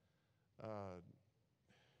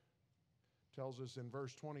tells us in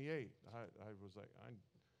verse 28. I was like,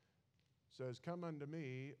 says, "Come unto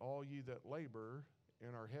me, all ye that labor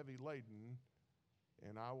and are heavy laden,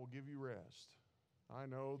 and I will give you rest." I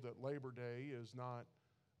know that Labor Day is not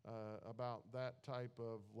about that type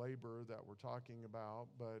of labor that we're talking about,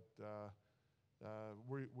 but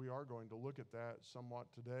we are going to look at that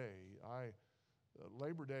somewhat today.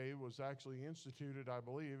 Labor Day was actually instituted, I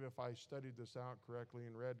believe, if I studied this out correctly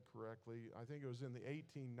and read correctly, I think it was in the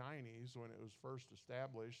 1890s when it was first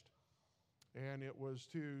established, and it was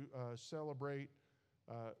to celebrate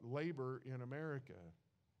labor in America.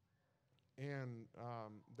 And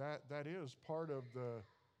that is part of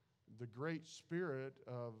the great spirit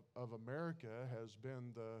of America has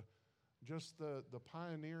been the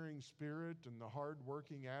pioneering spirit and the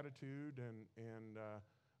hard-working attitude, and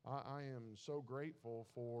I am so grateful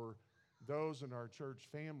for those in our church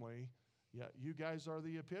family. Yeah, you guys are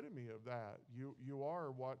the epitome of that. You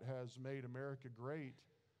are what has made America great,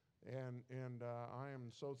 and I am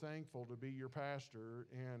so thankful to be your pastor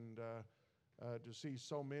and to see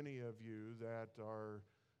so many of you that are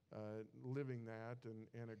living that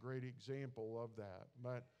and a great example of that.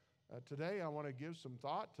 But today I want to give some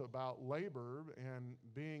thought about labor and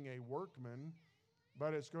being a workman,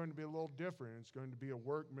 but it's going to be a little different. It's going to be a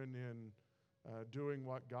workman in doing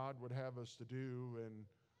what God would have us to do. And,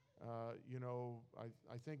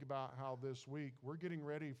 I think about how this week we're getting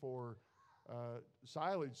ready for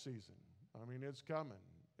silage season. I mean, it's coming.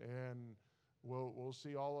 And we'll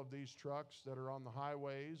see all of these trucks that are on the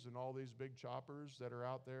highways and all these big choppers that are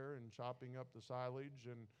out there and chopping up the silage.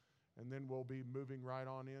 And then we'll be moving right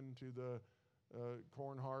on into the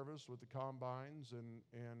corn harvest with the combines,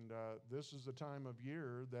 and this is the time of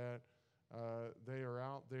year that they are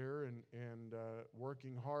out there and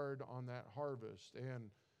working hard on that harvest. And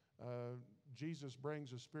Jesus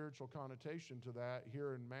brings a spiritual connotation to that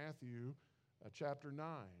here in Matthew chapter 9.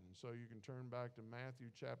 So you can turn back to Matthew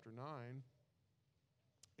chapter 9,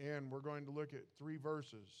 and we're going to look at 3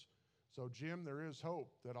 verses. So, Jim, there is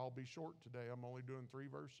hope that I'll be short today. I'm only doing 3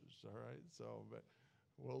 verses, all right? So, but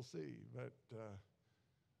we'll see. But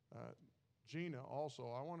Gina,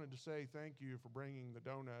 also, I wanted to say thank you for bringing the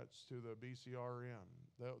donuts to the BCRM.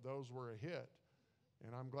 Those were a hit,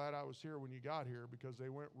 and I'm glad I was here when you got here because they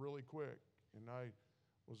went really quick. And I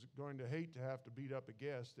was going to hate to have to beat up a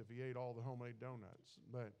guest if he ate all the homemade donuts,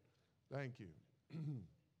 but thank you.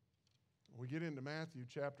 We get into Matthew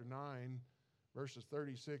chapter 9, verses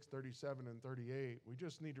 36, 37, and 38. We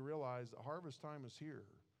just need to realize the harvest time is here.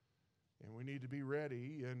 And we need to be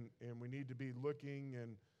ready, and we need to be looking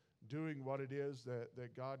and doing what it is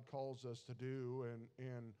that God calls us to do.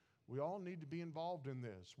 And we all need to be involved in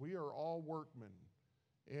this. We are all workmen.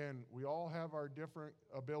 And we all have our different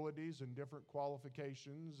abilities and different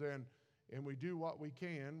qualifications. And we do what we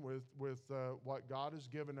can with what God has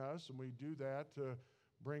given us. And we do that to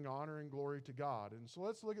bring honor and glory to God. And so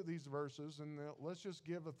let's look at these verses, and let's just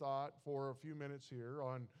give a thought for a few minutes here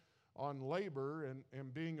on labor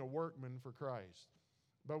and being a workman for Christ.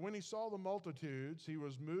 But when he saw the multitudes, he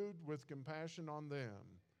was moved with compassion on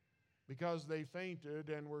them, because they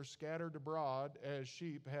fainted and were scattered abroad as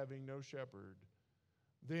sheep having no shepherd.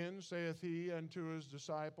 Then saith he unto his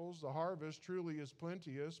disciples, The harvest truly is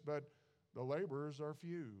plenteous, but the laborers are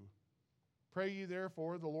few. Pray ye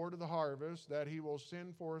therefore the Lord of the harvest, that he will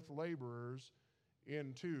send forth laborers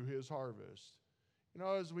into his harvest. You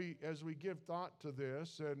know, as we give thought to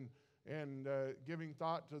this and giving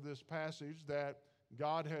thought to this passage that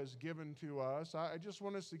God has given to us, I just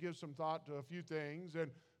want us to give some thought to a few things.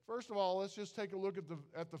 And first of all, let's just take a look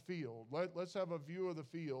at the field. Let's have a view of the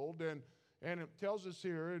field. And it tells us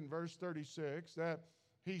here in verse 36 that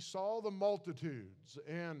he saw the multitudes.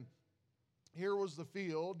 And here was the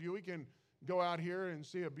field. We can go out here and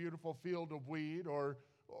see a beautiful field of wheat, or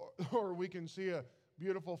we can see a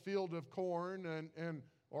beautiful field of corn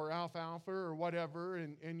or alfalfa or whatever,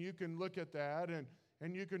 and you can look at that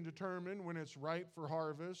and you can determine when it's ripe for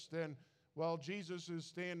harvest. And well, Jesus is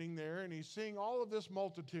standing there and he's seeing all of this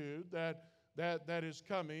multitude that is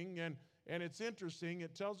coming. And it's interesting,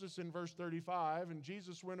 it tells us in verse 35, and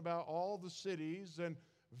Jesus went about all the cities and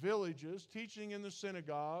villages, teaching in the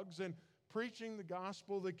synagogues and preaching the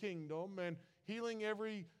gospel of the kingdom and healing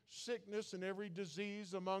every sickness and every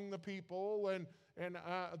disease among the people. And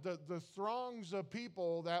the throngs of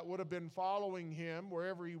people that would have been following him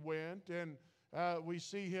wherever he went. And we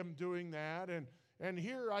see him doing that. And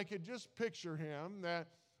here I could just picture him that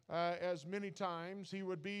as many times he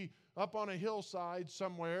would be up on a hillside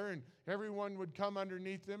somewhere, and everyone would come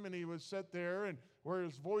underneath him, and he would sit there and where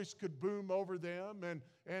his voice could boom over them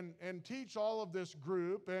and teach all of this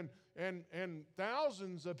group. And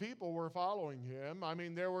thousands of people were following him. I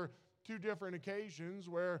mean, there were two different occasions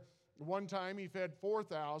where one time he fed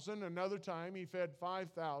 4,000, another time he fed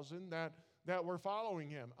 5,000 that were following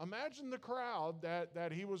him. Imagine the crowd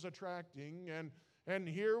that he was attracting. And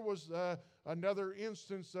here was another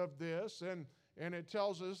instance of this. And it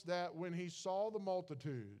tells us that when he saw the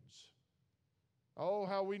multitudes, oh,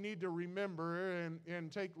 how we need to remember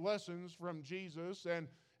and take lessons from Jesus. And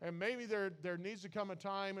maybe there needs to come a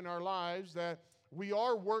time in our lives that we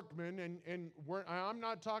are workmen, and I'm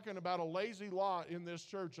not talking about a lazy lot in this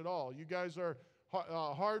church at all. You guys are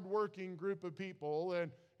a hard-working group of people,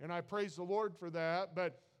 and I praise the Lord for that.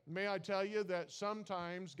 But may I tell you that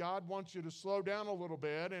sometimes God wants you to slow down a little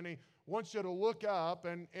bit, and He wants you to look up,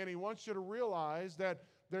 and He wants you to realize that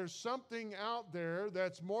there's something out there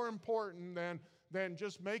that's more important than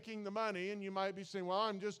just making the money. And you might be saying, well,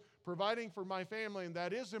 I'm just providing for my family, and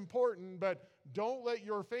that is important, but don't let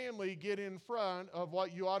your family get in front of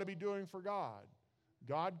what you ought to be doing for God.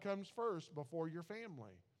 God comes first before your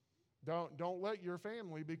family. Don't let your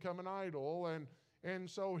family become an idol. And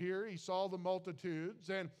so here he saw the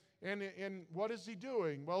multitudes, and what is he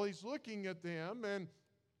doing? Well, he's looking at them,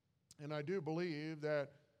 and I do believe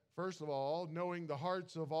that, first of all, knowing the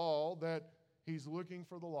hearts of all, that he's looking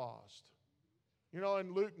for the lost. You know,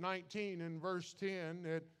 in Luke 19 in verse 10,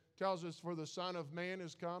 it tells us, for the Son of Man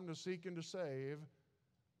is come to seek and to save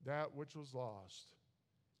that which was lost.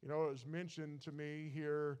 You know, it was mentioned to me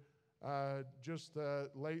here just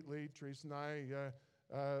lately. Teresa and I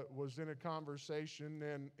was in a conversation,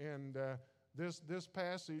 and this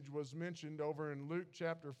passage was mentioned over in Luke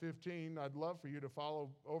chapter 15. I'd love for you to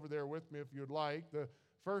follow over there with me if you'd like. The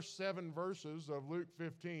first 7 verses of Luke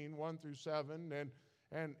 15, 1 through 7,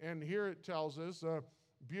 and here it tells us a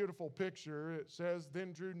beautiful picture. It says,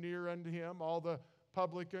 then drew near unto him all the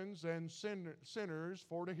publicans and sinners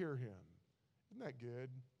for to hear him. Isn't that good?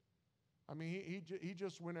 I mean, he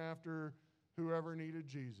just went after whoever needed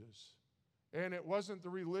Jesus. And it wasn't the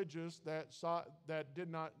religious that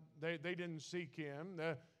didn't seek him.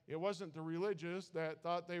 It wasn't the religious that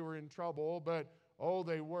thought they were in trouble, but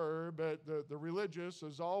they were. But the religious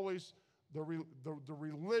is always the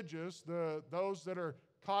religious, those that are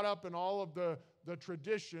caught up in all of the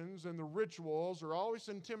traditions and the rituals are always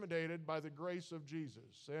intimidated by the grace of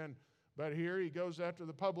Jesus. But here he goes after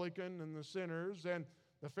the publican and the sinners, and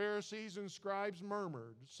the Pharisees and scribes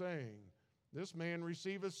murmured, saying, this man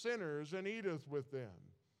receiveth sinners and eateth with them.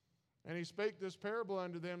 And he spake this parable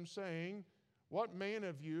unto them, saying, what man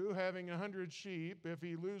of you, having 100 sheep, if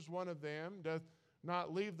he lose one of them, doth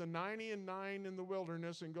not leave the 99 in the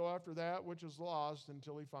wilderness and go after that which is lost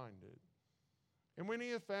until he find it? And when he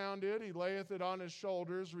hath found it, he layeth it on his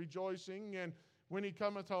shoulders, rejoicing. And when he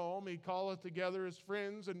cometh home, he calleth together his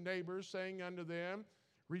friends and neighbors, saying unto them,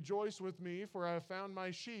 rejoice with me, for I have found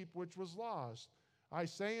my sheep which was lost. I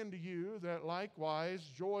say unto you that likewise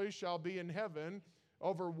joy shall be in heaven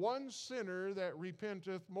over one sinner that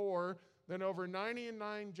repenteth more than over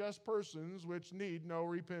 99 just persons which need no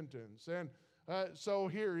repentance. And so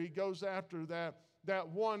here he goes after that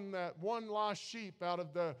one lost sheep out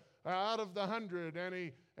of the 100,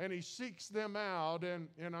 and he seeks them out, and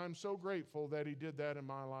I'm so grateful that he did that in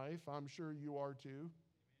my life. I'm sure you are too.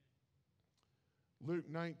 Luke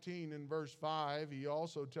 19 in verse 5, he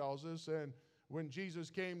also tells us, and when Jesus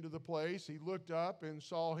came to the place, he looked up and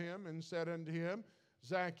saw him and said unto him,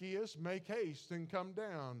 Zacchaeus, make haste and come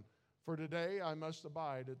down, for today I must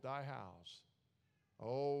abide at thy house.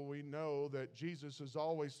 Oh, we know that Jesus is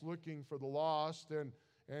always looking for the lost,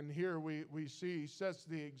 and here we see he sets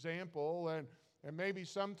the example, and maybe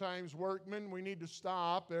sometimes, workmen, we need to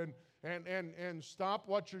stop and stop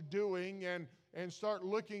what you're doing and start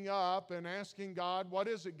looking up and asking God, what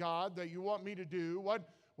is it, God, that you want me to do?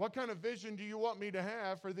 What kind of vision do you want me to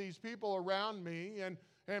have for these people around me?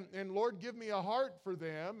 And Lord, give me a heart for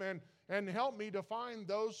them, and help me to find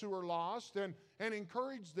those who are lost, and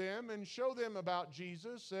encourage them and show them about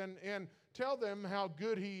Jesus, and tell them how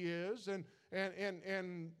good he is, and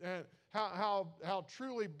how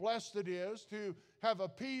truly blessed it is to have a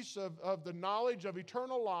piece of the knowledge of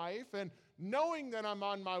eternal life, and knowing that I'm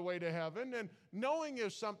on my way to heaven, and knowing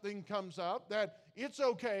if something comes up that it's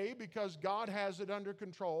okay because God has it under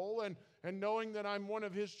control, and knowing that I'm one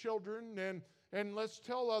of his children, and let's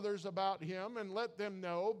tell others about him and let them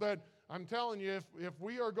know. But I'm telling you, if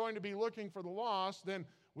we are going to be looking for the lost, then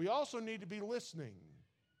we also need to be listening.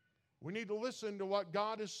 We need to listen to what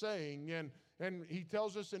God is saying, and he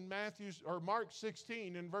tells us in Mark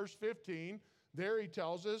 16 in verse 15, there he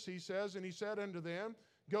tells us, he says, and he said unto them,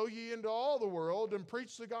 Go ye into all the world and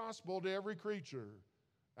preach the gospel to every creature.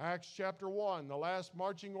 Acts chapter 1, the last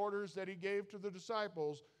marching orders that he gave to the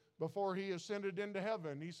disciples before he ascended into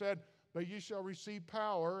heaven. He said, but ye shall receive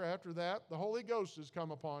power. After that, the Holy Ghost is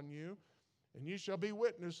come upon you, and ye shall be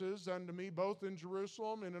witnesses unto me both in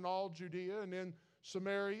Jerusalem and in all Judea and in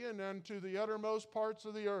Samaria and unto the uttermost parts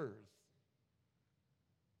of the earth.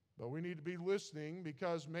 But we need to be listening,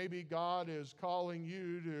 because maybe God is calling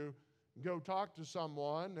you to go talk to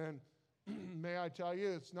someone. And may I tell you,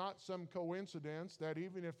 it's not some coincidence that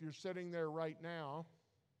even if you're sitting there right now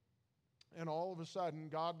and all of a sudden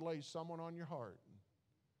God lays someone on your heart,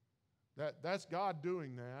 that's God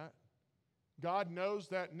doing that. God knows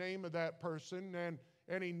that name of that person,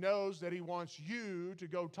 and He knows that He wants you to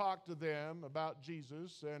go talk to them about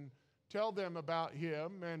Jesus and tell them about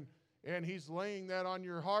Him, and He's laying that on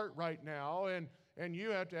your heart right now, and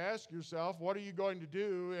you have to ask yourself, what are you going to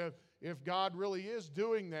do if God really is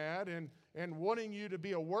doing that and wanting you to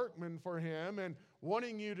be a workman for Him and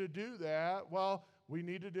wanting you to do that? Well, we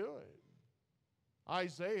need to do it.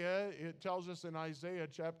 Isaiah, it tells us in Isaiah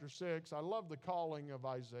chapter 6, I love the calling of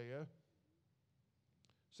Isaiah.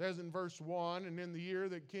 It says in verse 1, and in the year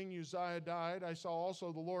that King Uzziah died, I saw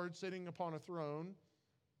also the Lord sitting upon a throne,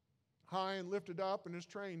 high and lifted up, and His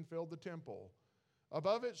train filled the temple.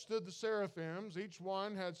 Above it stood the seraphims. Each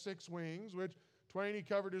one had 6 wings, which twain He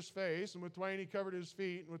covered His face, and with twain He covered His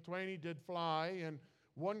feet, and with twain He did fly. And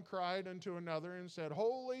one cried unto another and said,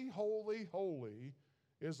 Holy, holy, holy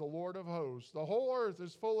is the Lord of hosts. The whole earth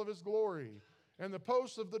is full of His glory. And the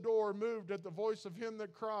posts of the door moved at the voice of him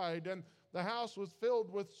that cried, and the house was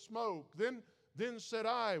filled with smoke. Then said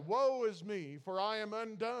I, Woe is me, for I am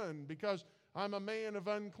undone, because I'm a man of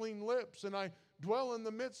unclean lips, and I dwell in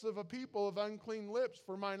the midst of a people of unclean lips,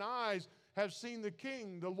 for mine eyes have seen the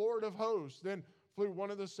King, the Lord of hosts. Then flew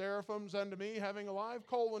one of the seraphims unto me, having a live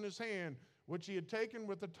coal in his hand, which he had taken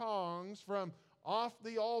with the tongs from off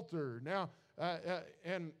the altar. Now,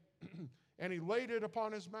 and he laid it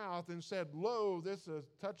upon his mouth and said, Lo, this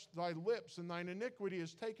hath touched thy lips, and thine iniquity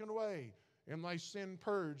is taken away, and thy sin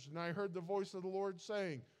purged. And I heard the voice of the Lord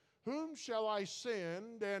saying, Whom shall I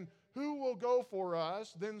send, and who will go for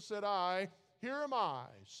us? Then said I, Here am I,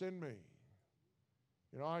 send me.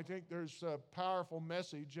 You know, I think there's a powerful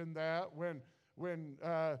message in that when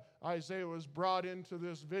Isaiah was brought into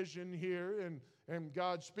this vision here, and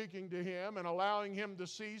God speaking to him and allowing him to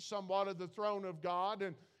see somewhat of the throne of God.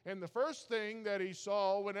 And the first thing that he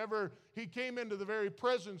saw whenever he came into the very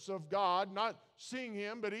presence of God, not seeing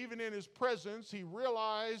Him, but even in His presence, he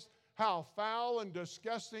realized how foul and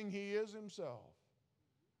disgusting he is himself.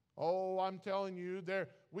 Oh, I'm telling you,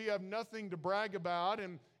 we have nothing to brag about,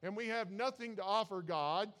 and we have nothing to offer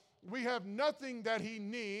God. We have nothing that He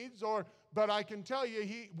needs, but I can tell you,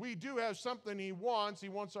 we do have something He wants. He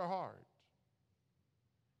wants our heart.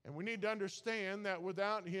 And we need to understand that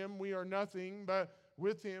without Him we are nothing, but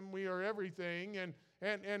with Him we are everything.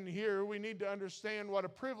 And here we need to understand what a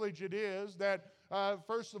privilege it is that,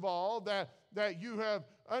 first of all, that you have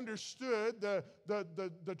understood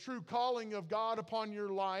the true calling of God upon your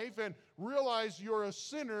life and realize you're a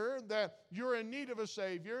sinner, that you're in need of a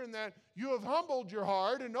Savior, and that you have humbled your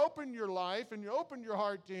heart and opened your life and you opened your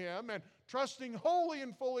heart to Him and trusting wholly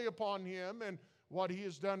and fully upon Him and what He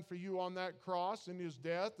has done for you on that cross in His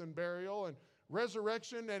death and burial and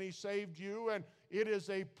resurrection, and He saved you, and it is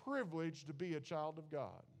a privilege to be a child of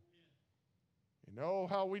God. You know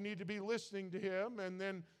how we need to be listening to Him, and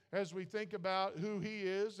then as we think about who He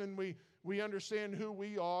is and we understand who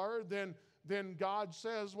we are, then God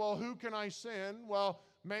says, well, who can I send? Well,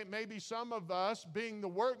 maybe some of us, being the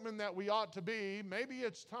workmen that we ought to be, maybe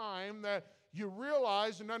it's time that you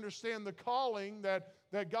realize and understand the calling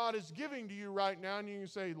that God is giving to you right now, and you can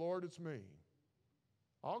say, Lord, it's me.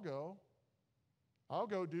 I'll go. I'll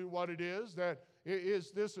go do what it is.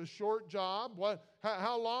 Is this a short job?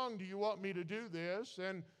 How long do you want me to do this?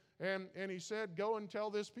 And He said, Go and tell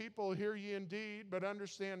this people, hear ye indeed, but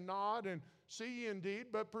understand not, and see ye indeed,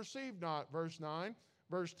 but perceive not. Verse 9.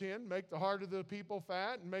 Verse 10, make the heart of the people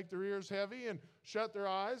fat and make their ears heavy and shut their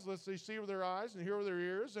eyes, lest they see with their eyes and hear with their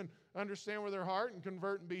ears and understand with their heart and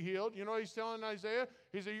convert and be healed. You know what He's telling Isaiah?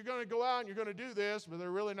 He said, you're going to go out and you're going to do this, but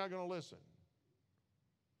they're really not going to listen.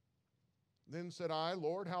 Then said I,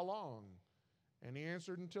 Lord, how long? And He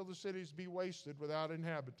answered, until the cities be wasted without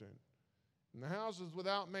inhabitant, and the houses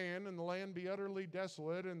without man, and the land be utterly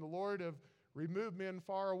desolate, and the Lord have removed men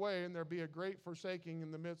far away, and there be a great forsaking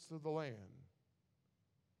in the midst of the land.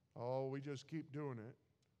 Oh, we just keep doing it.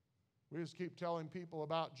 We just keep telling people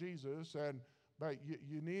about Jesus, but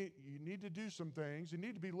you need to do some things. You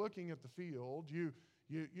need to be looking at the field. You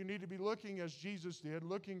You need to be looking as Jesus did,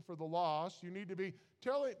 looking for the lost. You need to be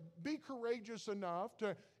courageous enough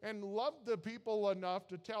and love the people enough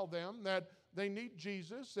to tell them that they need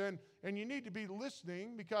Jesus. And you need to be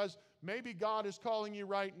listening, because maybe God is calling you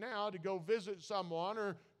right now to go visit someone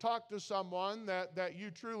or talk to someone that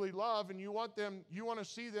you truly love, and you want to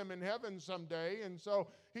see them in heaven someday. And so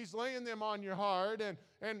He's laying them on your heart.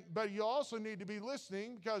 But you also need to be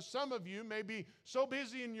listening, because some of you may be so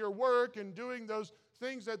busy in your work and doing those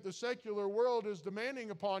things that the secular world is demanding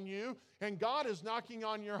upon you, and God is knocking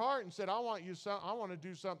on your heart and said, I want to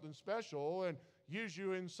do something special and use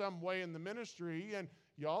you in some way in the ministry. And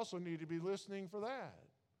you also need to be listening for that.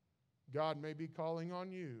 God may be calling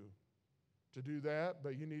on you to do that,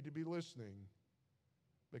 but you need to be listening.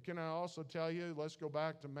 But can I also tell you, let's go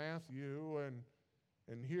back to Matthew,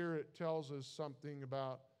 and here it tells us something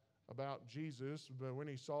about Jesus. But when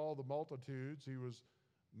He saw the multitudes, He was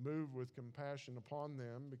moved with compassion upon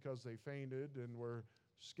them, because they fainted and were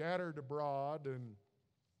scattered abroad. And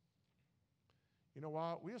you know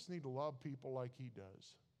what? We just need to love people like He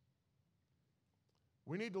does.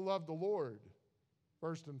 We need to love the Lord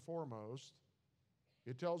first and foremost.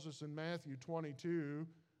 It tells us in Matthew 22,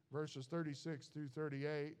 verses 36 through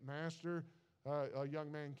 38, Master, a young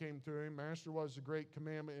man came to Him. Master, what is the great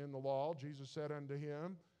commandment in the law? Jesus said unto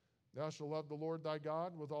him, Thou shalt love the Lord thy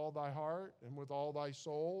God with all thy heart, and with all thy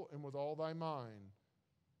soul, and with all thy mind.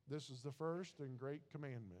 This is the first and great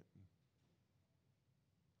commandment.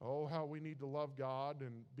 Oh, how we need to love God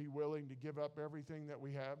and be willing to give up everything that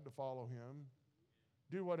we have to follow Him.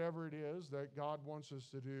 Do whatever it is that God wants us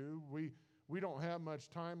to do. We don't have much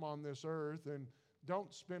time on this earth, and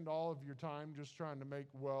don't spend all of your time just trying to make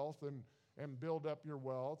wealth and build up your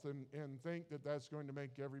wealth and think that that's going to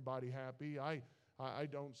make everybody happy. I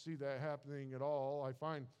don't see that happening at all. I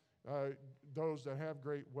find those that have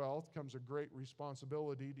great wealth comes a great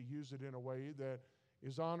responsibility to use it in a way that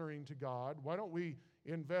is honoring to God. Why don't we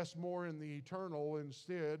invest more in the eternal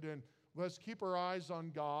instead, and let's keep our eyes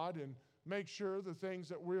on God and make sure the things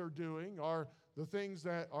that we're doing are the things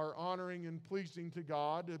that are honoring and pleasing to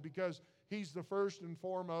God, because He's the first and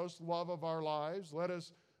foremost love of our lives. Let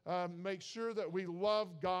us make sure that we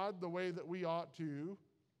love God the way that we ought to.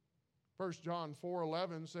 1 John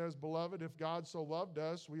 4:11 says, Beloved, if God so loved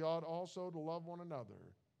us, we ought also to love one another.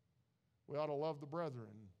 We ought to love the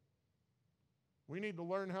brethren. We need to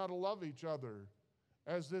learn how to love each other.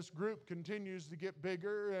 As this group continues to get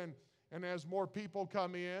bigger and as more people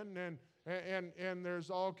come in and there's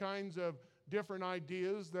all kinds of different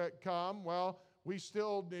ideas that come, well, we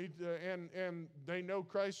still need to, and they know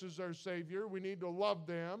Christ is our Savior. We need to love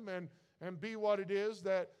them and be what it is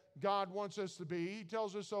that God wants us to be. He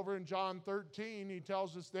tells us over in John 13, He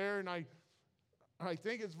tells us there, and I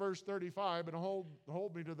think it's verse 35, but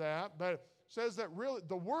hold me to that, but it says that really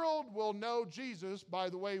the world will know Jesus by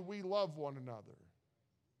the way we love one another.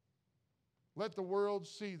 Let the world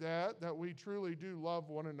see that we truly do love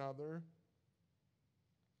one another.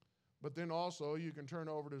 But then also you can turn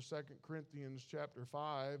over to 2 Corinthians chapter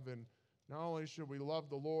 5, and not only should we love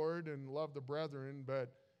the Lord and love the brethren,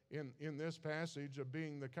 but in this passage of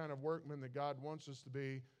being the kind of workman that God wants us to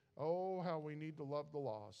be, oh, how we need to love the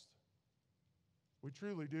lost. We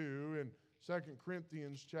truly do. In 2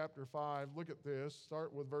 Corinthians chapter 5, look at this.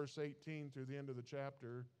 Start with verse 18 through the end of the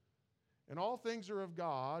chapter. And all things are of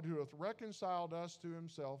God, who hath reconciled us to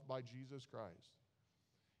Himself by Jesus Christ.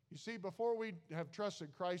 You see, before we have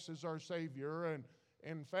trusted Christ as our Savior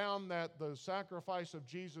and found that the sacrifice of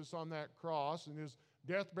Jesus on that cross and His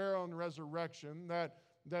death, burial, and resurrection,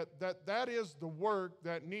 that is the work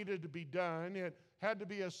that needed to be done. It had to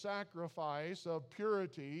be a sacrifice of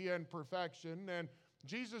purity and perfection, and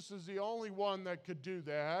Jesus is the only one that could do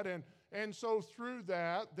that. And so through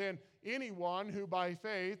that, then anyone who by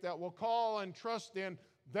faith that will call and trust in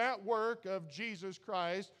that work of Jesus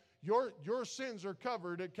Christ, your sins are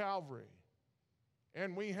covered at Calvary.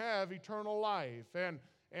 And we have eternal life.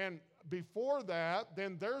 And before that,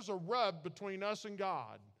 then there's a rub between us and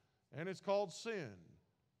God, and it's called sin.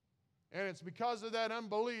 And it's because of that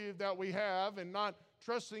unbelief that we have and not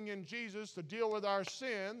trusting in Jesus to deal with our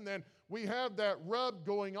sin, then we have that rub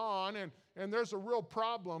going on, and there's a real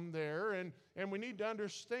problem there. And we need to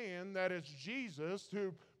understand that it's Jesus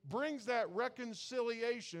who brings that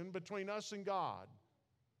reconciliation between us and God.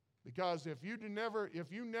 Because if you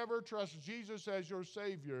never trust Jesus as your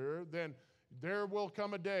Savior, then there will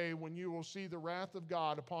come a day when you will see the wrath of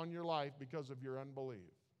God upon your life because of your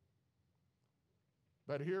unbelief.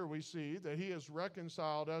 But here we see that He has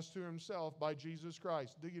reconciled us to Himself by Jesus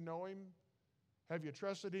Christ. Do you know Him? Have you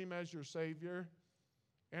trusted Him as your Savior?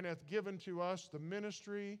 And hath given to us the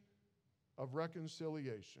ministry of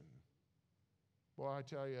reconciliation. Boy, I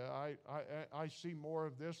tell you, I see more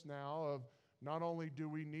of this now of not only do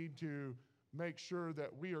we need to make sure that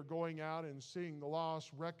we are going out and seeing the lost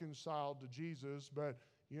reconciled to Jesus, but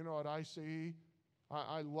you know what I see?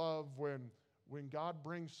 I love when God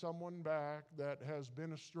brings someone back that has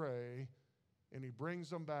been astray, and He brings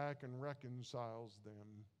them back and reconciles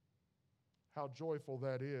them. How joyful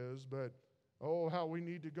that is, but oh, how we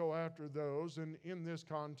need to go after those, and in this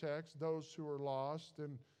context, those who are lost,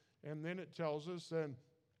 and then it tells us, and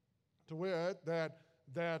to wit,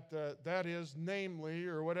 that is namely,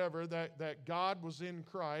 or whatever, that God was in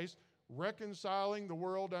Christ, reconciling the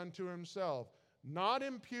world unto Himself, not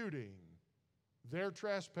imputing their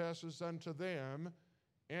trespasses unto them,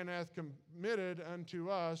 and hath committed unto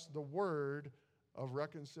us the word of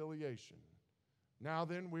reconciliation. Now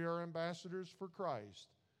then, we are ambassadors for Christ.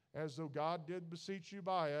 As though God did beseech you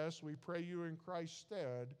by us, we pray you in Christ's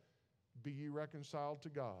stead, be ye reconciled to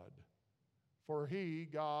God. For He,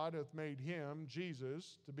 God, hath made Him,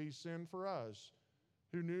 Jesus, to be sin for us,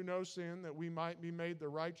 who knew no sin, that we might be made the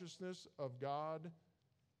righteousness of God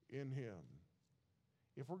in Him.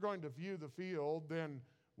 If we're going to view the field, then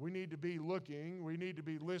we need to be looking, we need to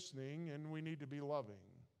be listening, and we need to be loving.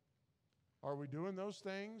 Are we doing those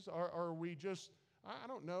things? Are we just, I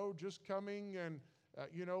don't know, just coming and,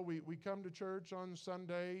 we come to church on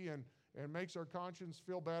Sunday and makes our conscience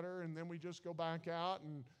feel better, and then we just go back out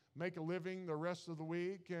and make a living the rest of the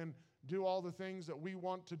week and do all the things that we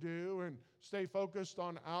want to do and stay focused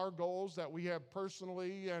on our goals that we have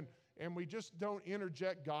personally, and we just don't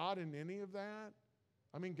interject God in any of that?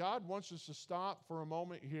 I mean, God wants us to stop for a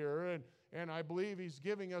moment here, and I believe He's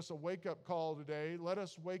giving us a wake-up call today. Let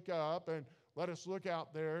us wake up and let us look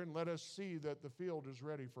out there and let us see that the field is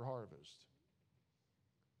ready for harvest.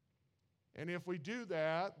 And if we do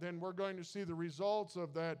that, then we're going to see the results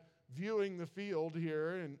of that viewing the field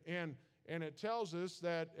here, and it tells us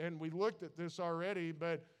that, and we looked at this already,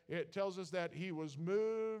 but it tells us that He was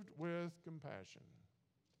moved with compassion.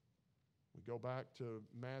 We go back to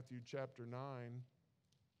Matthew chapter 9.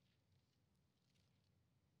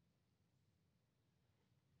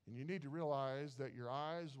 And you need to realize that your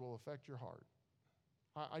eyes will affect your heart.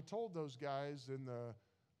 I told those guys in the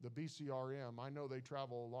BCRM, I know they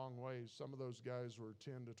travel a long ways. Some of those guys were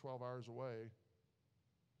 10 to 12 hours away.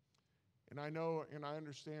 And I know and I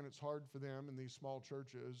understand it's hard for them in these small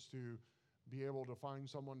churches to be able to find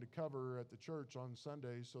someone to cover at the church on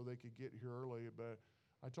Sunday so they could get here early. But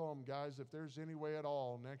I told them, guys, if there's any way at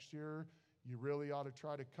all next year, you really ought to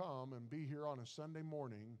try to come and be here on a Sunday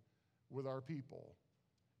morning with our people.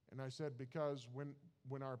 And I said, because when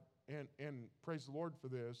and praise the Lord for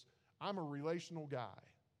this, I'm a relational guy.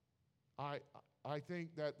 I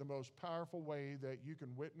think that the most powerful way that you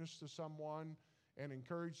can witness to someone and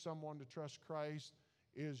encourage someone to trust Christ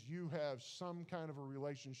is you have some kind of a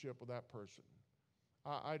relationship with that person.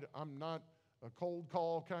 I'm not a cold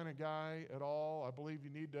call kind of guy at all. I believe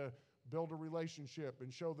you need to build a relationship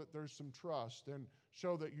and show that there's some trust and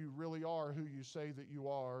show that you really are who you say that you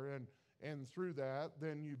are. And through that,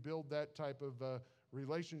 then you build that type of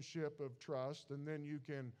relationship of trust, and then you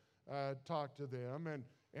can talk to them.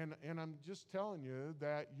 And I'm just telling you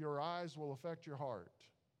that your eyes will affect your heart.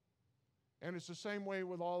 And it's the same way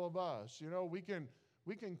with all of us. You know, we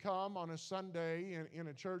can come on a Sunday in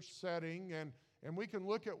a church setting, and we can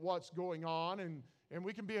look at what's going on, and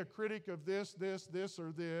we can be a critic of this,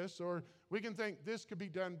 or we can think this could be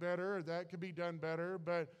done better, or that could be done better,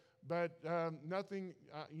 but nothing,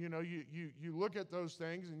 you look at those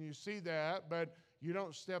things and you see that, but you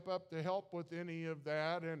don't step up to help with any of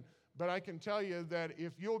that. But I can tell you that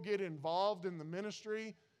if you'll get involved in the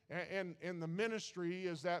ministry, and the ministry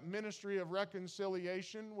is that ministry of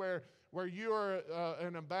reconciliation where you are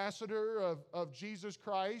an ambassador of Jesus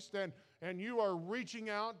Christ, and you are reaching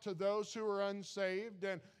out to those who are unsaved,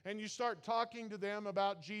 and you start talking to them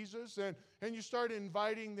about Jesus, and you start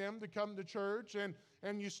inviting them to come to church,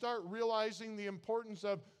 and you start realizing the importance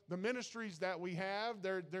of the ministries that we have.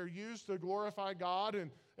 They're used to glorify God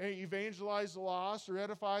and evangelize the lost or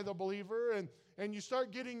edify the believer, and you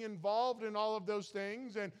start getting involved in all of those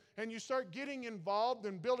things, and you start getting involved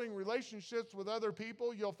in building relationships with other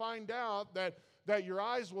people, you'll find out that your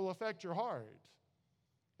eyes will affect your heart.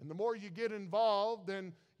 And the more you get involved,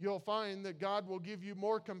 then you'll find that God will give you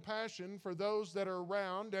more compassion for those that are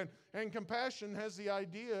around. And compassion has the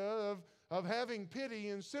idea of having pity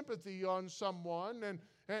and sympathy on someone.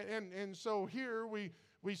 And so here we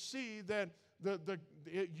see that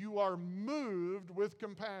you are moved with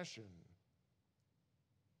compassion.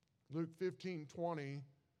 Luke 15:20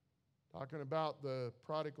 talking about the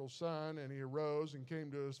prodigal son, and he arose and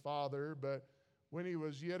came to his father. But when he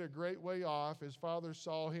was yet a great way off, his father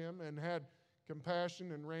saw him and had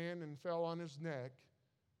compassion and ran and fell on his neck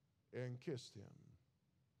and kissed him.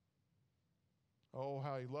 Oh,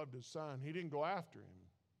 how he loved his son. He didn't go after him,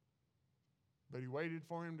 but he waited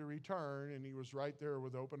for him to return, and he was right there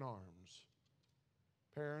with open arms.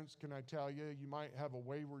 Parents, can I tell you, you might have a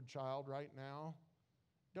wayward child right now.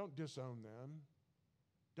 Don't disown them.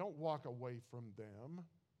 Don't walk away from them.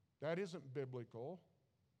 That isn't biblical.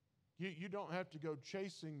 You don't have to go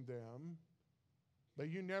chasing them, but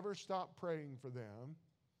you never stop praying for them.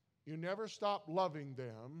 You never stop loving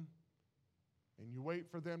them, and you wait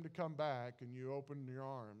for them to come back, and you open your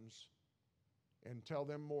arms and tell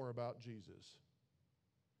them more about Jesus.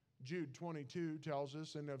 Jude 22 tells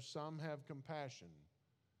us, and of some have compassion,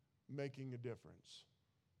 making a difference.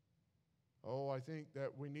 Oh, I think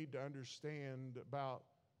that we need to understand about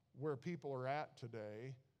where people are at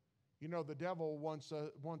today. You know, the devil wants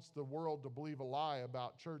the world to believe a lie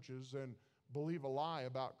about churches and believe a lie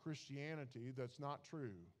about Christianity that's not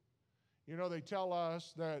true. You know, they tell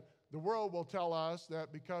us that, the world will tell us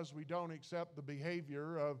that because we don't accept the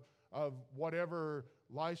behavior of whatever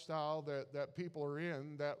lifestyle that people are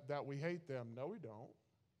in, that we hate them. No, we don't.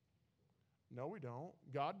 No, we don't.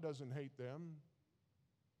 God doesn't hate them,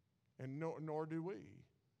 and nor do we.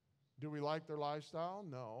 Do we like their lifestyle?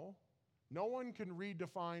 No. No one can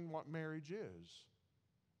redefine what marriage is.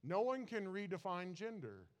 No one can redefine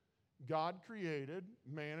gender. God created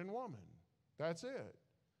man and woman. That's it.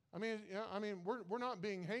 I mean, we're not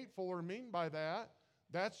being hateful or mean by that.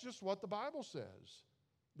 That's just what the Bible says.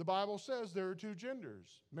 The Bible says there are two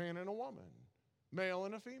genders, man and a woman, male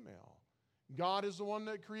and a female. God is the one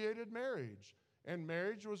that created marriage, and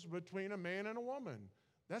marriage was between a man and a woman.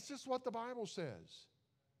 That's just what the Bible says.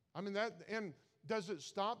 And does it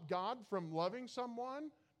stop God from loving someone?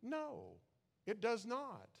 No, it does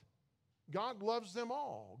not. God loves them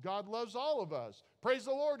all. God loves all of us. Praise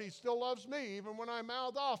the Lord, He still loves me even when I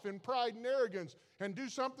mouth off in pride and arrogance and do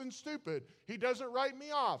something stupid. He doesn't write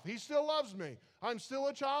me off. He still loves me. I'm still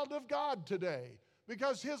a child of God today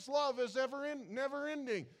because His love is never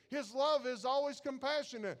ending. His love is always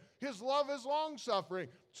compassionate. His love is long-suffering.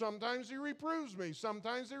 Sometimes He reproves me.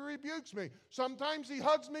 Sometimes He rebukes me. Sometimes He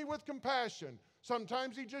hugs me with compassion.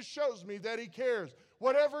 Sometimes He just shows me that He cares.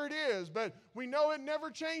 Whatever it is, but we know it never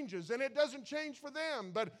changes, and it doesn't change for them.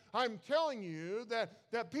 But I'm telling you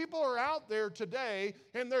that people are out there today,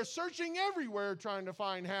 and they're searching everywhere trying to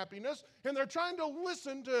find happiness, and they're trying to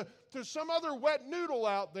listen to some other wet noodle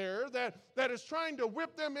out there that is trying to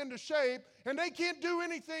whip them into shape, and they can't do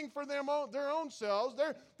anything for their own selves.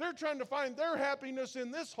 They're trying to find their happiness in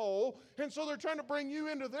this hole, and so they're trying to bring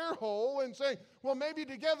you into their hole and say, well, maybe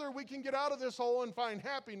together we can get out of this hole and find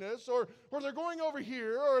happiness, or they're going over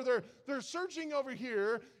here, or they're searching over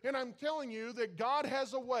here, and I'm telling you that God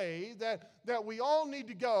has a way that we all need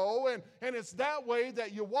to go, and it's that way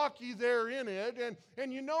that you walk ye there in it,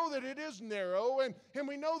 and you know that it is narrow, and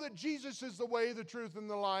we know that Jesus is the way, the truth, and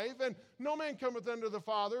the life, and no man cometh unto the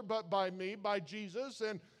Father but by me, by Jesus,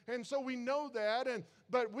 and so we know that,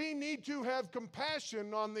 but we need to have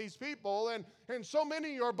compassion on these people, and so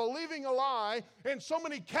many are believing a lie, and so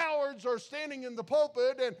many cowards are standing in the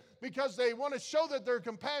pulpit, and because they want to show that they're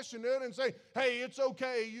compassionate and say, hey, it's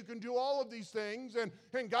okay, you can do all of these things,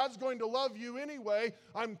 and God's going to love you anyway.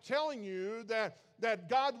 I'm telling you that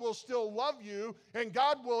God will still love you, and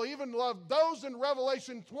God will even love those in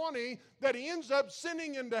Revelation 20 that He ends up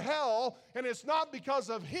sending into hell, and it's not because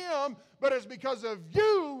of Him, but it's because of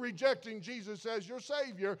you rejecting Jesus as your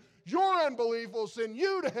Savior. Your unbelief will send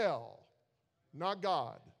you to hell, not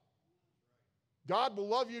God. God will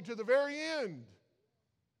love you to the very end.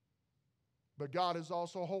 But God is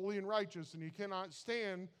also holy and righteous, and He cannot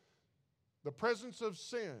stand the presence of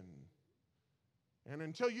sin. And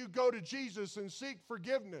until you go to Jesus and seek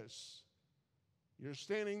forgiveness, you're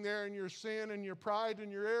standing there in your sin and your pride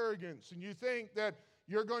and your arrogance, and you think that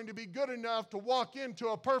you're going to be good enough to walk into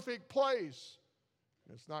a perfect place.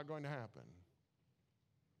 It's not going to happen.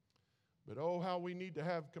 But oh, how we need to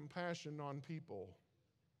have compassion on people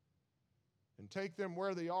and take them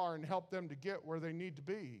where they are and help them to get where they need to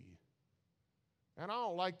be. And I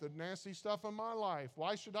don't like the nasty stuff in my life.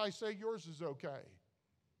 Why should I say yours is okay?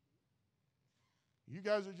 You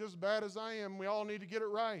guys are just as bad as I am. We all need to get it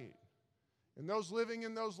right. And those living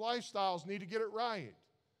in those lifestyles need to get it right.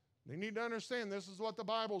 They need to understand this is what the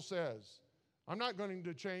Bible says. I'm not going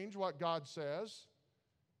to change what God says.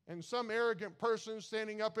 And some arrogant person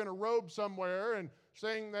standing up in a robe somewhere and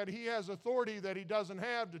saying that he has authority that he doesn't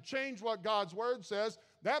have to change what God's Word says,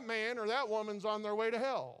 that man or that woman's on their way to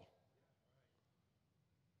hell.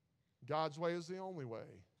 God's way is the only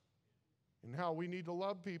way. And how we need to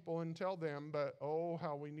love people and tell them, but oh,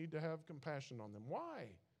 how we need to have compassion on them. Why?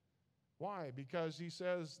 Why? Because he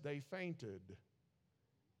says they fainted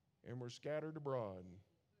and were scattered abroad.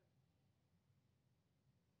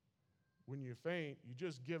 When you faint, you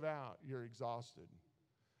just give out. You're exhausted.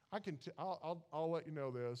 I'll let you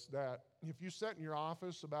know this, that if you sit in your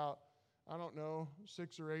office about,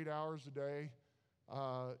 6 or 8 hours a day,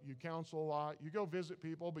 you counsel a lot, you go visit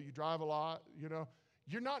people, but you drive a lot,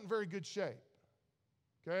 you're not in very good shape,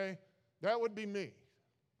 okay? That would be me.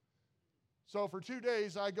 So for 2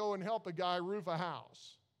 days, I go and help a guy roof a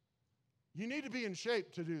house. You need to be in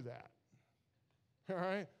shape to do that, all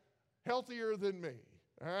right? Healthier than me,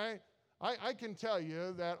 all right? I can tell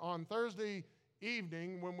you that on Thursday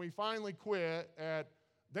evening, when we finally quit,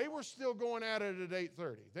 they were still going at it at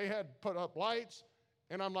 8:30. They had put up lights,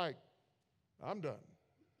 and I'm like, I'm done.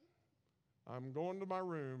 I'm going to my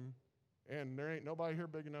room, and there ain't nobody here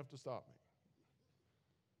big enough to stop me.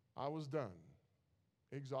 I was done,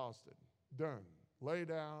 exhausted, done,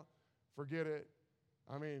 laid out, forget it.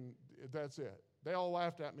 That's it. They all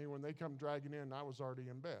laughed at me when they come dragging in, and I was already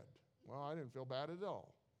in bed. Well, I didn't feel bad at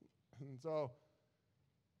all. And so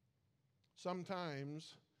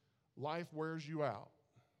sometimes life wears you out,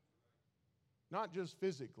 not just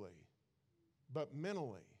physically, but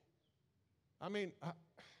mentally. Might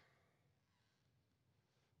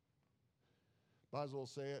as well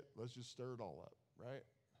say it. Let's just stir it all up, right?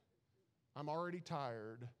 I'm already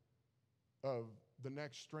tired of the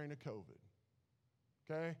next strain of COVID,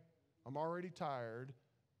 okay? I'm already tired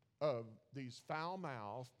of these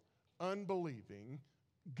foul-mouthed, unbelieving,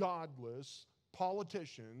 godless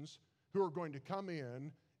politicians who are going to come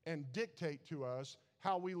in and dictate to us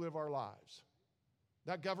how we live our lives.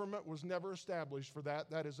 That government was never established for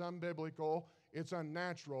that. That is unbiblical. It's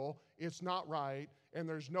unnatural. It's not right. And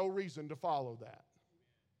there's no reason to follow that.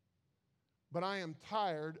 But I am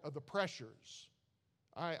tired of the pressures.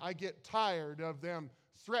 I get tired of them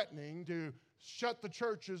threatening to shut the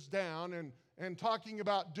churches down and talking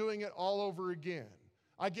about doing it all over again.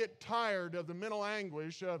 I get tired of the mental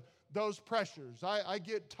anguish of those pressures. I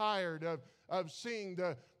get tired of seeing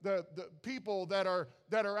the people that are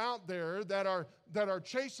out there that are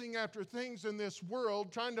chasing after things in this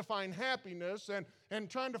world, trying to find happiness and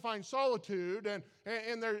trying to find solitude and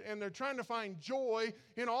they're trying to find joy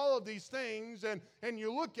in all of these things, and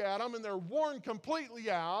you look at them and they're worn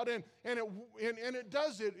completely out, and it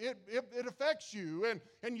affects you,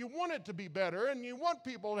 and you want it to be better, and you want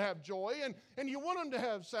people to have joy, and you want them to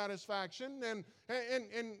have satisfaction, and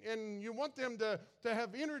you want them to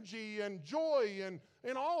have energy and joy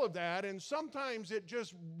and all of that, and sometimes it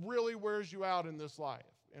just really wears you out in this life,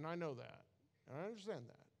 and I know that, and I understand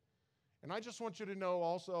that. And I just want you to know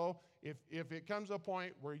also, if it comes a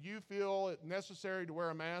point where you feel it necessary to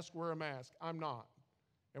wear a mask, wear a mask. I'm not.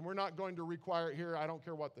 And we're not going to require it here. I don't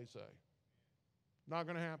care what they say. Not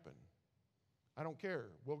going to happen. I don't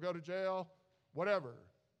care. We'll go to jail, whatever.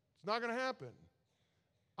 It's not going to happen.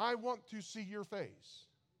 I want to see your face.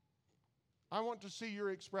 I want to see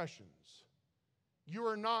your expressions. You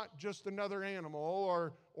are not just another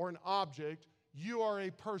animal or an object. You are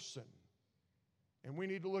a person. And we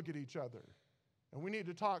need to look at each other. And we need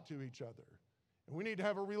to talk to each other. And we need to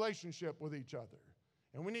have a relationship with each other.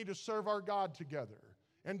 And we need to serve our God together.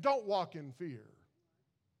 And don't walk in fear.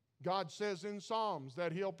 God says in Psalms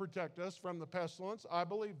that He'll protect us from the pestilence. I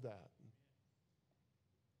believe that.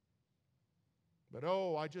 But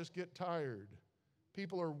I just get tired.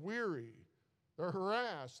 People are weary. They're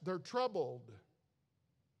harassed. They're troubled.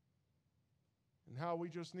 And how we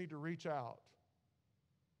just need to reach out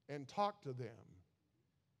and talk to them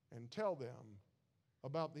and tell them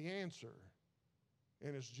about the answer,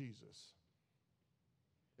 and it's Jesus.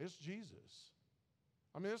 It's Jesus.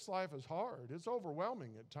 This life is hard. It's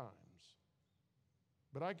overwhelming at times.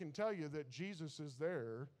 But I can tell you that Jesus is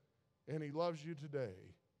there, and He loves you today.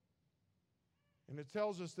 And it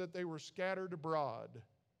tells us that they were scattered abroad.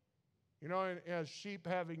 As sheep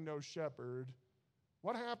having no shepherd,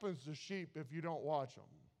 what happens to sheep if you don't watch them?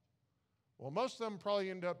 Well, most of them probably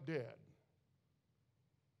end up dead.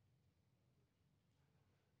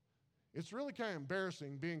 It's really kind of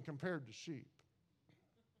embarrassing being compared to sheep.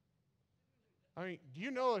 Do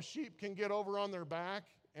you know a sheep can get over on their back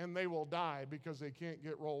and they will die because they can't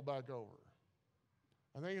get rolled back over?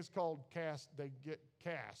 I think it's called cast, they get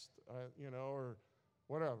cast, or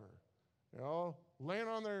whatever. Laying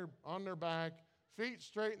on their back, feet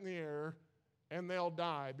straight in the air, and they'll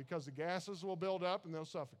die because the gases will build up and they'll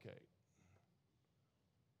suffocate.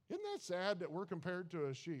 Isn't that sad that we're compared to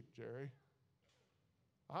a sheep, Jerry?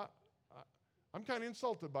 I'm kind of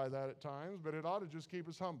insulted by that at times, but it ought to just keep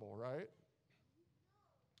us humble, right?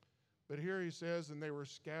 But here he says, and they were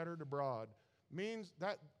scattered abroad. Means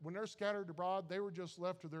that when they're scattered abroad, they were just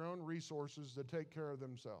left to their own resources to take care of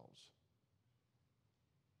themselves.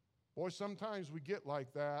 Boy, sometimes we get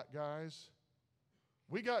like that, guys.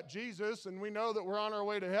 We got Jesus and we know that we're on our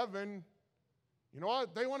way to heaven. You know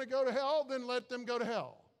what? They want to go to hell, then let them go to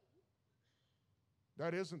hell.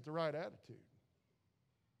 That isn't the right attitude.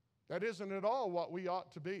 That isn't at all what we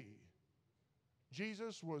ought to be.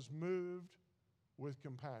 Jesus was moved with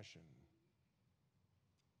compassion.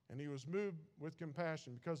 And he was moved with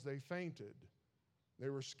compassion because they fainted. They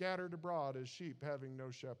were scattered abroad as sheep having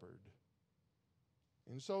no shepherd.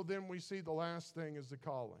 And so then we see the last thing is the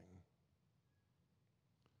calling.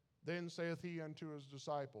 Then saith he unto his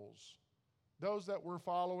disciples, those that were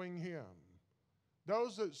following him,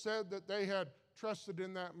 those that said that they had trusted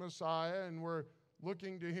in that Messiah and were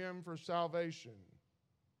looking to him for salvation,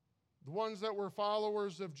 the ones that were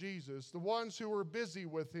followers of Jesus, the ones who were busy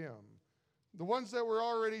with him, the ones that were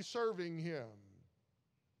already serving him.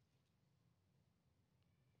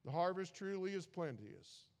 The harvest truly is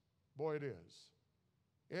plenteous. Boy, it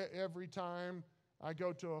is. Every time I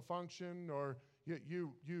go to a function or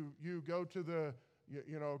you go to the,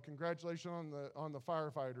 congratulations on the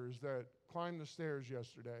firefighters that climbed the stairs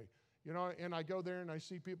yesterday. And I go there and I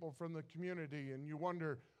see people from the community and I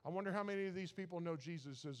wonder how many of these people know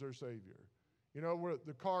Jesus as their Savior.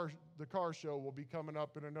 The car show will be coming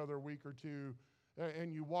up in another week or two,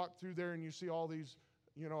 and you walk through there and you see all these,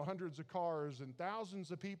 hundreds of cars and thousands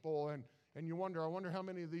of people, and I wonder how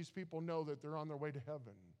many of these people know that they're on their way to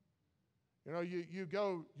heaven. You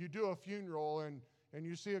do a funeral and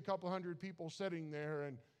you see a couple hundred people sitting there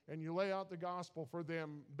and you lay out the gospel for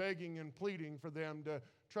them, begging and pleading for them to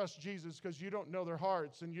trust Jesus because you don't know their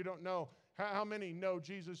hearts and you don't know how many know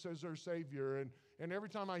Jesus as their Savior. And every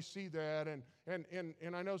time I see that,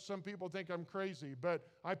 and I know some people think I'm crazy, but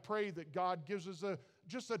I pray that God gives us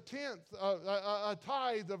just a tenth, a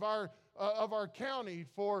tithe of our county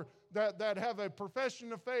for that have a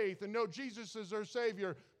profession of faith and know Jesus as their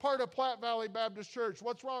Savior, part of Platte Valley Baptist Church.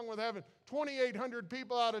 What's wrong with having 2,800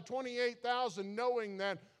 people out of 28,000 knowing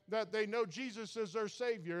that they know Jesus as their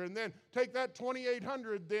Savior, and then take that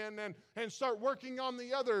 2,800 then and start working on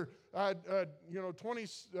the other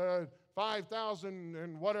 5,000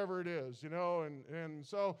 and whatever it is, and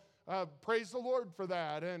so praise the Lord for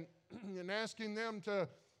that, and asking them to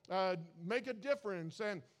make a difference,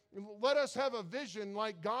 and let us have a vision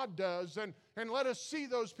like God does, and let us see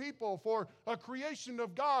those people for a creation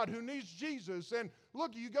of God who needs Jesus. And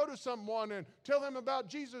look, you go to someone and tell them about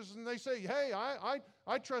Jesus, and they say, hey,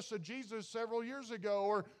 I trusted Jesus several years ago,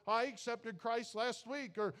 or I accepted Christ last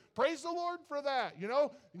week, or praise the Lord for that,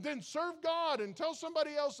 Then serve God and tell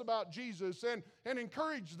somebody else about Jesus and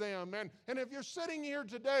encourage them. And if you're sitting here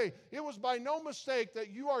today, it was by no mistake that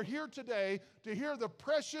you are here today to hear the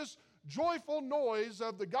precious, joyful noise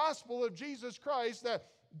of the gospel of Jesus Christ, that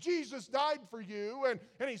Jesus died for you, and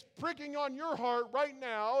he's pricking on your heart right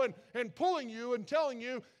now and pulling you and telling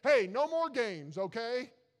you, hey, no more games,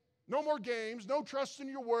 okay? No more games, no trust in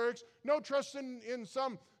your works, no trust in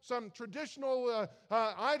some traditional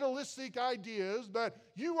idealistic ideas, but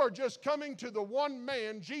you are just coming to the one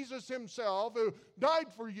man, Jesus himself, who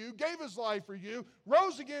died for you, gave his life for you,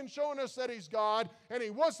 rose again showing us that he's God, and he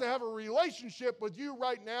wants to have a relationship with you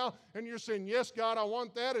right now, and you're saying, yes, God, I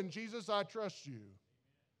want that, and Jesus, I trust you.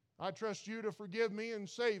 I trust you to forgive me and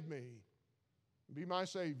save me. Be my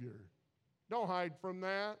Savior. Don't hide from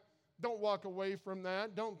that. Don't walk away from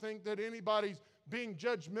that. Don't think that anybody's being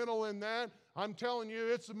judgmental in that. I'm telling you,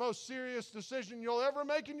 it's the most serious decision you'll ever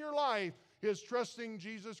make in your life, is trusting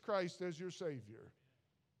Jesus Christ as your Savior.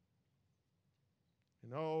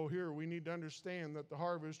 Here we need to understand that the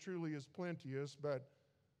harvest truly is plenteous, but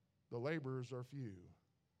the laborers are few.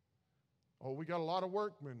 We got a lot of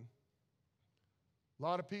workmen, a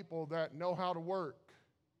lot of people that know how to work.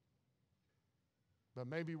 But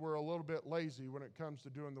maybe we're a little bit lazy when it comes to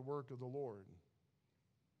doing the work of the Lord.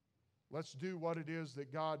 Let's do what it is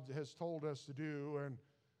that God has told us to do, and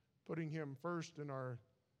putting him first in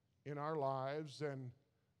our lives, and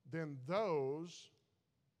then those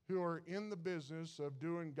who are in the business of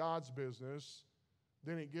doing God's business,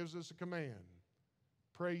 then he gives us a command.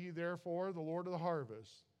 Pray ye therefore the Lord of the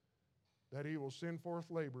harvest, that he will send forth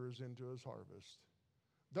laborers into his harvest.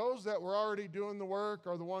 Those that were already doing the work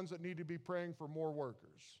are the ones that need to be praying for more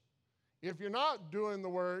workers. If you're not doing the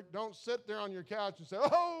work, don't sit there on your couch and say,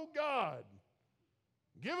 oh, God,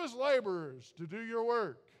 give us laborers to do your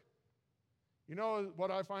work. You know what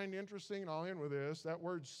I find interesting, and I'll end with this,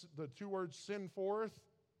 the two words send forth,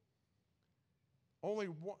 Only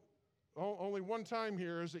one time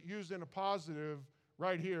here is it used in a positive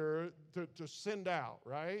right here to send out,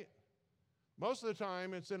 right? Most of the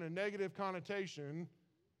time it's in a negative connotation,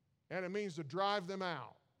 and it means to drive them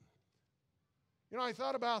out. You know, I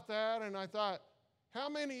thought about that, and I thought, how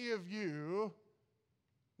many of you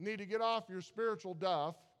need to get off your spiritual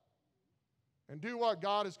duff and do what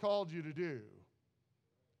God has called you to do?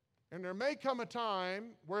 And there may come a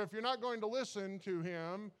time where if you're not going to listen to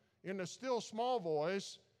Him in a still small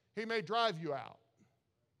voice, He may drive you out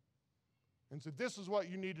and say, this is what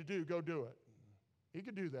you need to do, go do it. He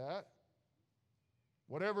could do that.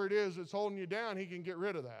 Whatever it is that's holding you down, He can get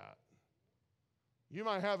rid of that. You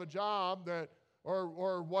might have a job that,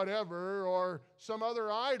 or whatever, or some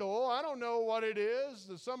other idol. I don't know what it is,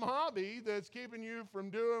 some hobby that's keeping you from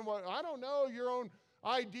doing what, I don't know, your own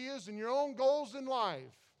ideas and your own goals in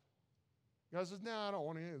life. God says, no, I don't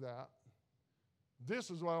want any of that. This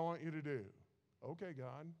is what I want you to do. Okay,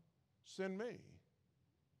 God, send me.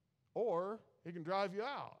 Or He can drive you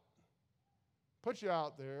out, put you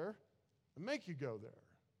out there, and make you go there.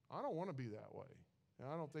 I don't want to be that way, and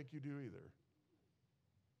I don't think you do either.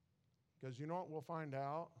 Because you know what we'll find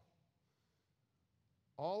out?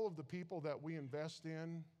 All of the people that we invest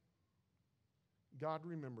in, God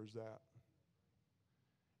remembers that.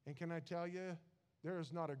 And can I tell you, there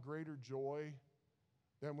is not a greater joy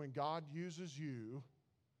than when God uses you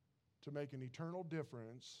to make an eternal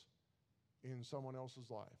difference in someone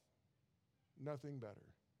else's life. Nothing better.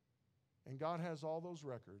 And God has all those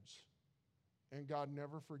records, and God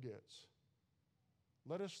never forgets.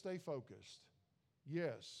 Let us stay focused.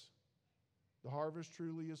 Yes, the harvest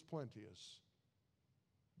truly is plenteous,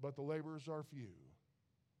 but the laborers are few.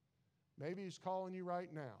 Maybe He's calling you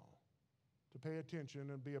right now to pay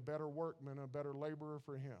attention and be a better workman, a better laborer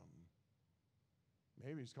for Him.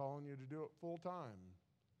 Maybe He's calling you to do it full time.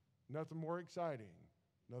 Nothing more exciting,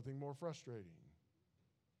 nothing more frustrating,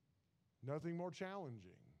 nothing more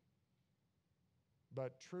challenging.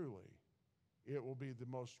 But truly, it will be the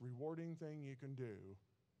most rewarding thing you can do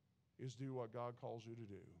is do what God calls you to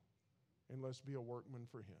do. And let's be a workman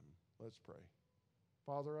for Him. Let's pray.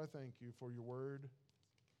 Father, I thank You for Your word.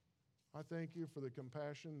 I thank You for the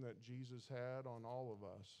compassion that Jesus had on all of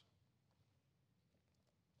us.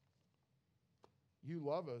 You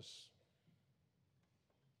love us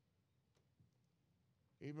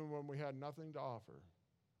even when we had nothing to offer.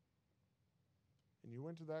 And You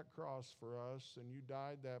went to that cross for us, and You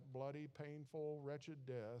died that bloody, painful, wretched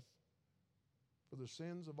death for the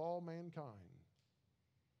sins of all mankind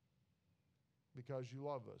because You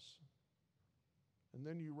love us. And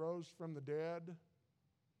then You rose from the dead.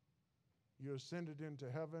 You ascended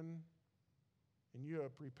into heaven, and You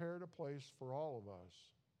have prepared a place for all of us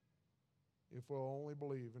if we'll only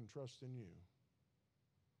believe and trust in You.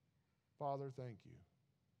 Father, thank You.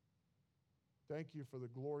 Thank You for the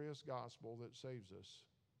glorious gospel that saves us.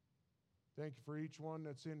 Thank You for each one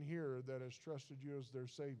that's in here that has trusted You as their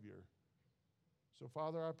Savior. So,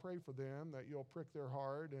 Father, I pray for them that You'll prick their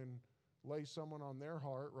heart and lay someone on their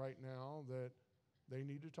heart right now that they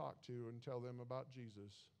need to talk to and tell them about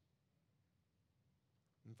Jesus.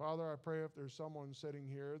 And Father, I pray if there's someone sitting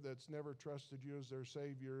here that's never trusted You as their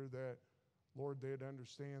Savior, that, Lord, they'd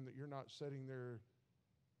understand that You're not sitting there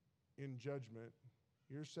in judgment.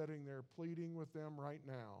 You're sitting there pleading with them right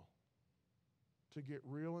now to get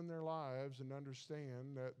real in their lives and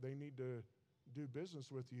understand that they need to do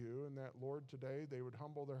business with You, and that, Lord, today they would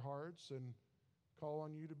humble their hearts and call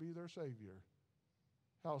on You to be their Savior.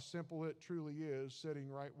 How simple it truly is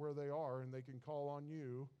sitting right where they are, and they can call on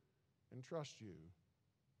You and trust You.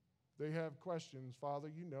 They have questions, Father,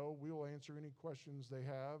 You know, we'll answer any questions they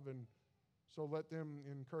have, and so let them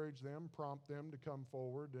encourage them, prompt them to come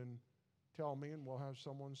forward and tell me, and we'll have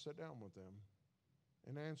someone sit down with them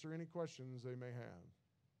and answer any questions they may have.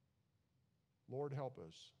 Lord, help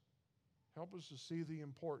us. Help us to see the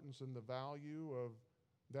importance and the value of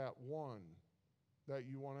that one that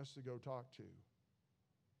You want us to go talk to.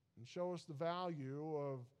 And show us the value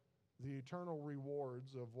of the eternal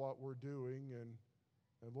rewards of what we're doing. And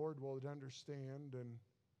Lord, will it understand and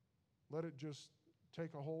let it just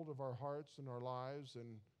take a hold of our hearts and our lives and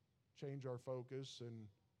change our focus and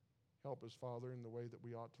help us, Father, in the way that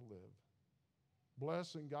we ought to live.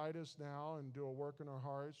 Bless and guide us now and do a work in our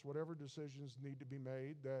hearts. Whatever decisions need to be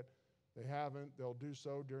made that they haven't, they'll do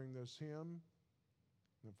so during this hymn.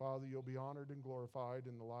 And Father, You'll be honored and glorified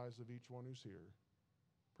in the lives of each one who's here.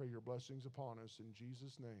 Pray Your blessings upon us in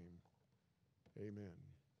Jesus' name. Amen.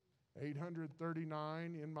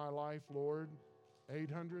 839 in my life, Lord.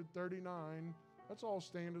 839. Let's all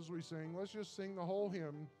stand as we sing. Let's just sing the whole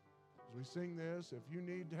hymn. As we sing this, if you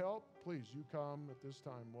need help, please, you come at this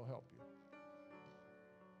time. We'll help you.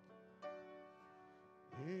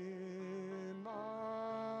 In my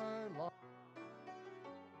life.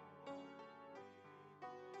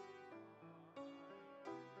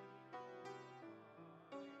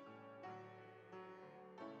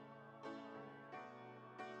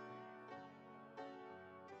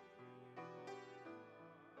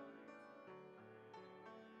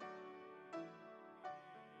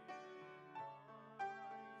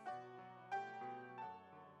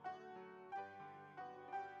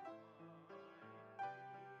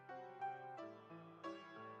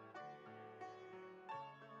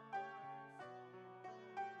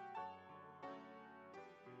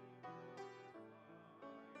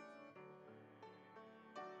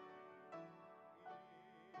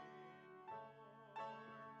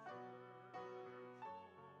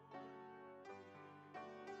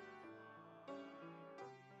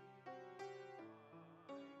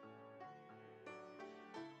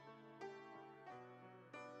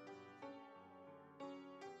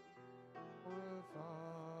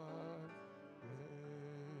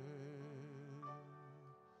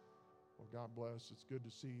 Well, God bless. It's good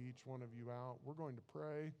to see each one of you out. We're going to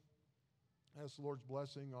pray. Ask the Lord's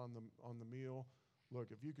blessing on the meal. Look,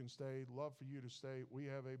 if you can stay, love for you to stay. We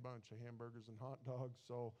have a bunch of hamburgers and hot dogs,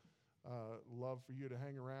 so love for you to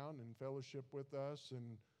hang around and fellowship with us,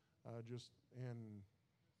 and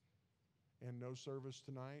and no service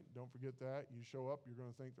tonight. Don't forget that. You show up, you're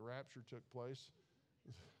going to think the rapture took place.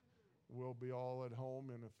 We'll be all at home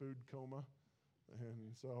in a food coma,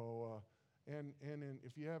 and so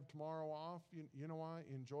if you have tomorrow off, you know what?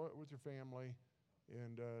 Enjoy it with your family,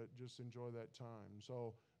 and just enjoy that time.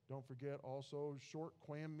 So don't forget also short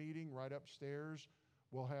QAM meeting right upstairs.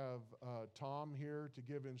 We'll have Tom here to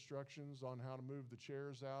give instructions on how to move the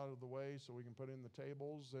chairs out of the way so we can put in the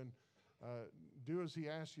tables, and do as he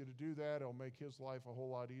asks you to do that. It'll make his life a whole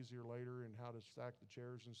lot easier later in how to stack the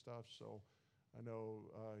chairs and stuff. So I know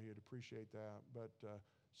he'd appreciate that. But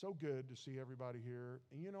so good to see everybody here.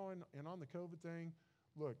 And and on the COVID thing,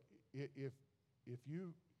 look, if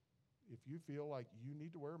you feel like you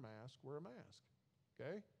need to wear a mask, wear a mask.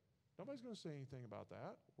 Okay? Nobody's going to say anything about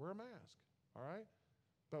that. Wear a mask. All right?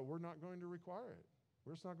 But we're not going to require it.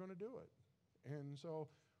 We're just not going to do it. And so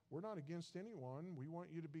we're not against anyone. We want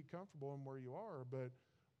you to be comfortable in where you are, but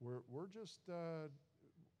we're just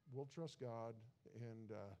we'll trust God,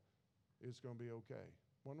 and it's going to be okay.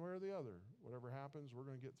 One way or the other, whatever happens, we're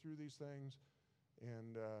going to get through these things,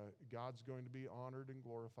 and God's going to be honored and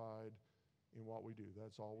glorified in what we do.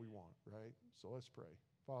 That's all we want, right? So let's pray.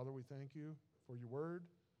 Father, we thank you for your word.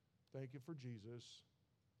 Thank you for Jesus.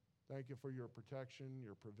 Thank you for your protection,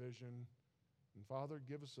 your provision. And Father,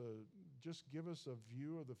 give us a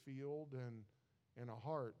view of the field and a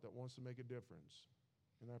heart that wants to make a difference.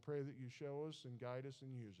 And I pray that you show us and guide us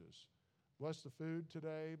and use us. Bless the food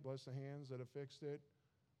today. Bless the hands that have fixed it.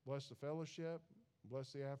 Bless the fellowship.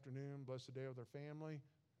 Bless the afternoon. Bless the day with our family.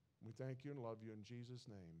 We thank you and love you in Jesus'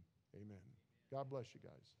 name. Amen. God bless you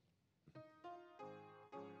guys.